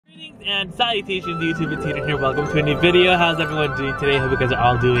and salutations YouTube, it's Hadrian here. Welcome to a new video. How's everyone doing today? Hope you guys are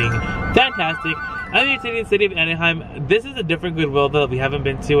all doing fantastic. I'm here today in the city of Anaheim. This is a different Goodwill that we haven't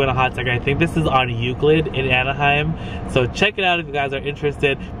been to in a hot second. I think this is on Euclid in Anaheim. So check it out if you guys are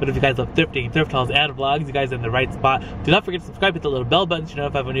interested. But if you guys love thrifting, thrift hauls, and vlogs, you guys are in the right spot. Do not forget to subscribe, hit the little bell button to know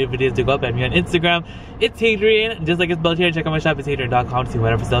if I have new videos to go up. And me on Instagram, it's Hadrian. Just like it's spelled here, check out my shop, itsHadrian.com to see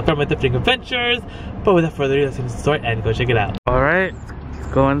whatever stuff from my thrifting adventures. But without further ado, let's get into the store and go check it out. Alright,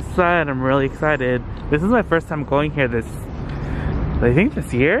 let's go inside. I'm really excited. This is my first time going here I think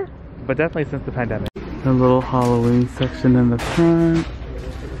this year, but definitely since the pandemic. A little Halloween section in the front.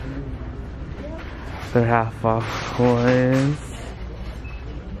 They're half off toys.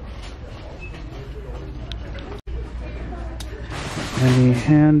 Any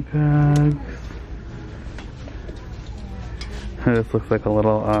handbags. This looks like a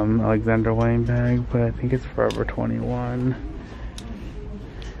little Alexander Wang bag, but I think it's Forever 21.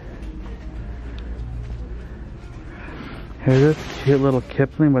 Here's this cute little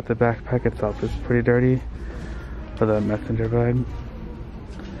Kipling, but the backpack itself is pretty dirty for the messenger bag.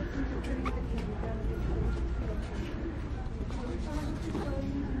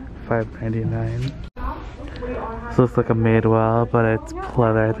 $5.99. This looks like a Madewell, but it's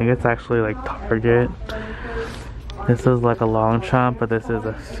pleather. I think it's actually like Target. This is like a long chomp, but this is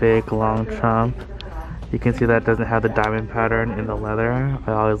a fake long chomp. You can see that it doesn't have the diamond pattern in the leather.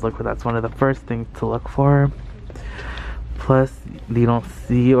 I always look for that's one of the first things to look for. Plus, you don't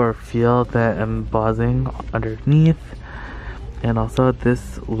see or feel the embossing underneath. And also,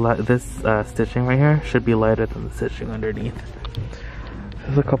 this stitching right here should be lighter than the stitching underneath.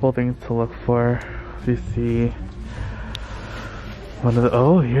 There's a couple things to look for. If you see one of the,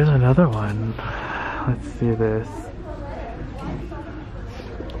 oh, here's another one. Let's see this.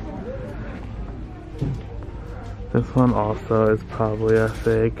 This one also is probably a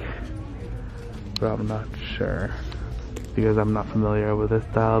fake, but I'm not sure because I'm not familiar with this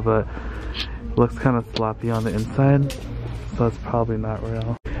style, but it looks kind of sloppy on the inside, so it's probably not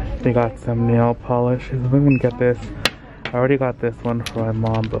real. They got some nail polishes. I'm gonna get this. I already got this one for my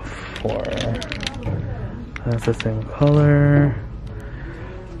mom before. That's the same color.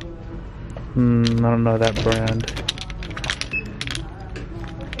 I don't know that brand.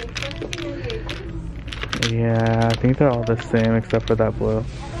 Yeah, I think they're all the same except for that blue.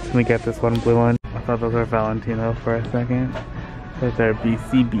 Let me get this one blue one. I thought those were Valentino for a second. But they're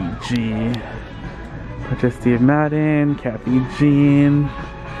BCBG. Which is Steve Madden, Kathy Jean,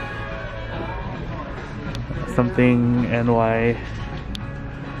 something NY.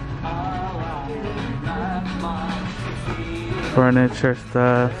 Furniture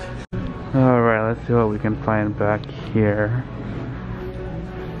stuff. Alright, let's see what we can find back here.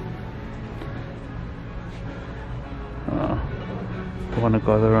 Oh, don't want to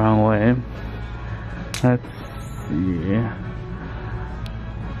go the wrong way. Let's see if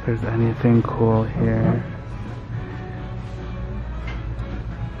there's anything cool here.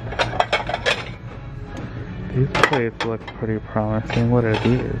 These plates look pretty promising. What are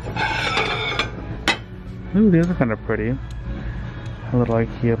these? Ooh, these are kind of pretty. A little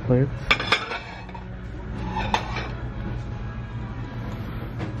IKEA plates.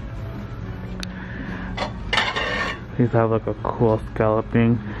 These have like a cool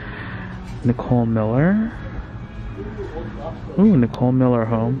scalloping. Nicole Miller. Ooh, Nicole Miller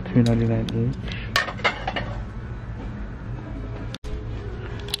home, $2.99 each.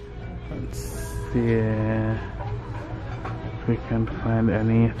 Let's see if we can find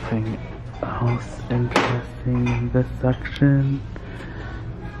anything else interesting in this section.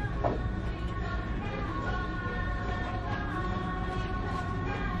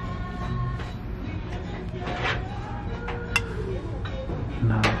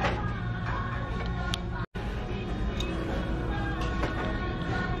 No.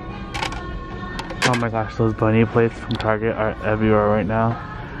 Oh my gosh, those bunny plates from Target are everywhere right now.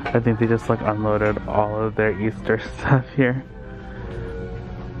 I think they just like unloaded all of their Easter stuff here.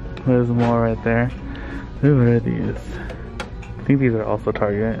 There's more right there. Ooh, what are these? I think these are also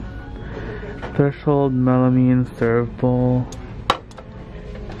Target. Threshold melamine serve bowl.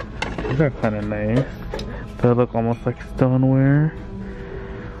 These are kind of nice. They look almost like stoneware.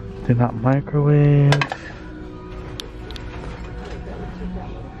 Do not microwave.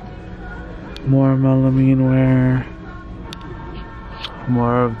 More melamine ware.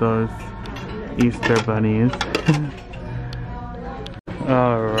 More of those Easter bunnies.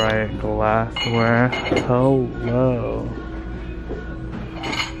 Alright, glassware. Hello.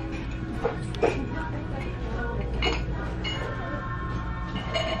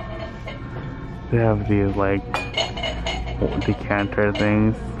 They have these like decanter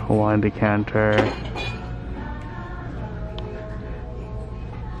things, wine decanter.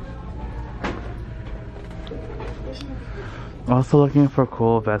 Also looking for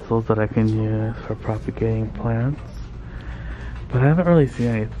cool vessels that I can use for propagating plants, but I haven't really seen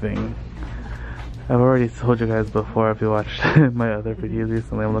anything. I've already told you guys before, if you watched my other videos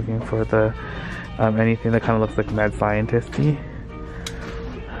recently, I'm looking for the anything that kind of looks like mad scientist-y.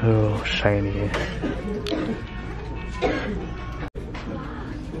 Oh, shiny.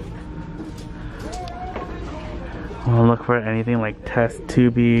 I want to look for anything like test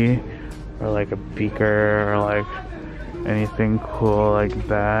tubey, or like a beaker, or like anything cool like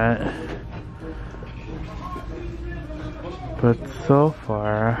that. But so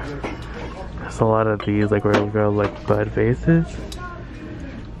far, there's a lot of these like regular like bud vases.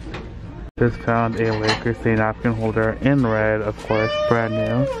 Just found a Le Creuset napkin holder in red, of course, brand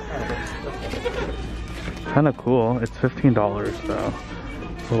new. Kind of cool. It's $15 though.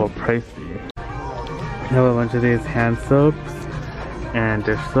 It's a little pricey. I have a bunch of these hand soaps and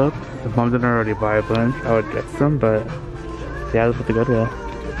dish soaps. If mom didn't already buy a bunch, I would get some, but yeah, let's put the Goodwill.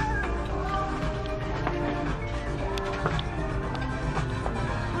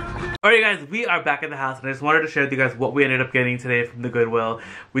 Alright guys, we are back at the house and I just wanted to share with you guys what we ended up getting today from the Goodwill.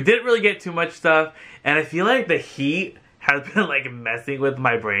 We didn't really get too much stuff, and I feel like the heat has been like messing with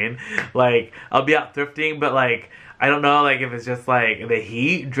my brain. Like, I'll be out thrifting, but like, I don't know like if it's just like the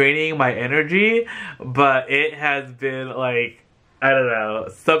heat draining my energy, but it has been like, I don't know,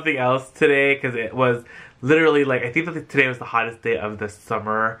 something else today, because it was literally like, I think that today was the hottest day of the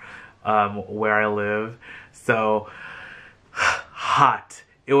summer where I live. So, hot.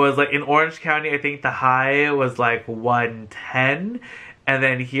 It was like in Orange County, I think the high was like 110, and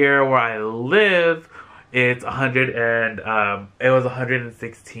then here where I live, it's 100 and it was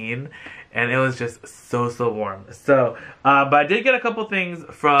 116, and it was just so warm. So, but I did get a couple things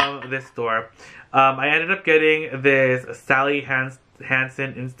from this store. I ended up getting this Sally Hansen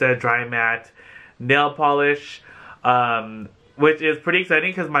Insta Dry Matte nail polish, which is pretty exciting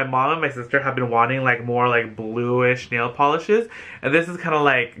because my mom and my sister have been wanting like more like bluish nail polishes, and this is kind of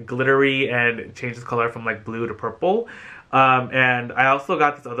like glittery and changes color from like blue to purple. And I also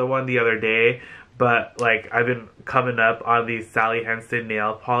got this other one the other day, but like I've been coming up on these Sally Hansen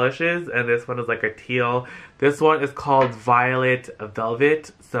nail polishes, and this one is like a teal. This one is called Violet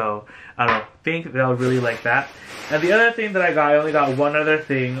Velvet, so I don't think they'll really like that. And the other thing that I got, I only got one other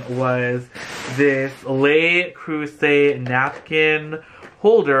thing, was this Le Creuset napkin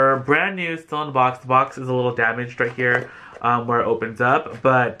holder, brand new, still in the box. The box is a little damaged right here where it opens up,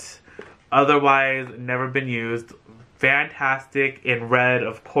 but otherwise never been used. Fantastic in red,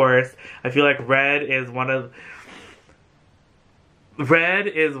 of course. I feel like red is one of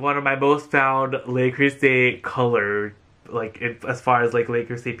my most found Le Creuset color, like as far as like Le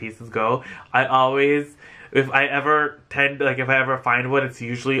Creuset pieces go. I always, if I ever find one, it's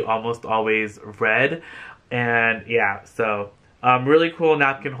usually almost always red. And yeah, so really cool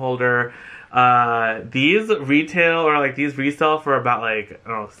napkin holder. These retail, or like these resell for about like, I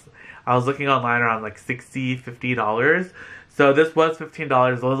don't know, I was looking online around like $60, $50. So this was $15.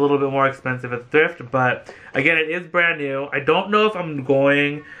 It was a little bit more expensive at the thrift, but again, it is brand new. I don't know if I'm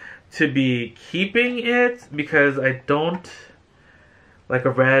going to be keeping it, because I don't, like,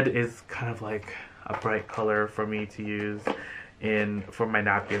 a red is kind of like a bright color for me to use for my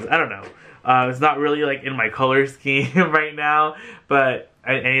napkins. I don't know. It's not really like in my color scheme right now, but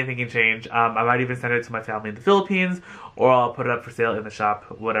anything can change. I might even send it to my family in the Philippines, or I'll put it up for sale in the shop,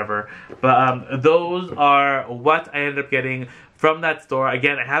 whatever. But those are what I ended up getting from that store.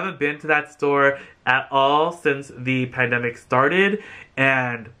 Again, I haven't been to that store at all since the pandemic started,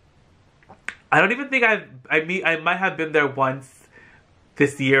 and I don't even think I might have been there once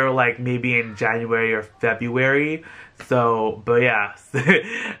this year, like maybe in January or February. So, but yeah,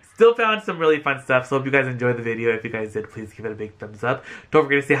 still found some really fun stuff. So hope you guys enjoyed the video. If you guys did, please give it a big thumbs up. Don't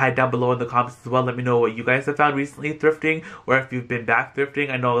forget to say hi down below in the comments as well. Let me know what you guys have found recently thrifting, or if you've been back thrifting.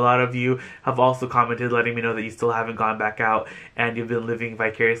 I know a lot of you have also commented letting me know that you still haven't gone back out and you've been living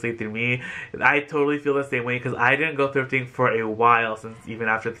vicariously through me. I totally feel the same way, because I didn't go thrifting for a while, since even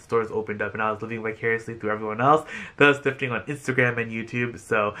after the stores opened up, and I was living vicariously through everyone else that was thrifting on Instagram and YouTube.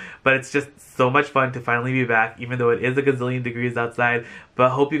 So, but it's just so much fun to finally be back, even though it is a gazillion degrees outside. But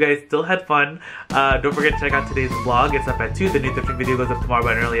hope you guys still had fun. Don't forget to check out today's vlog. It's up at 2. The new thrifting video goes up tomorrow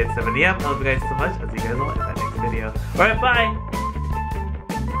bright and early at 7 AM. I love you guys so much. I'll see you guys all in that next video. Alright, bye!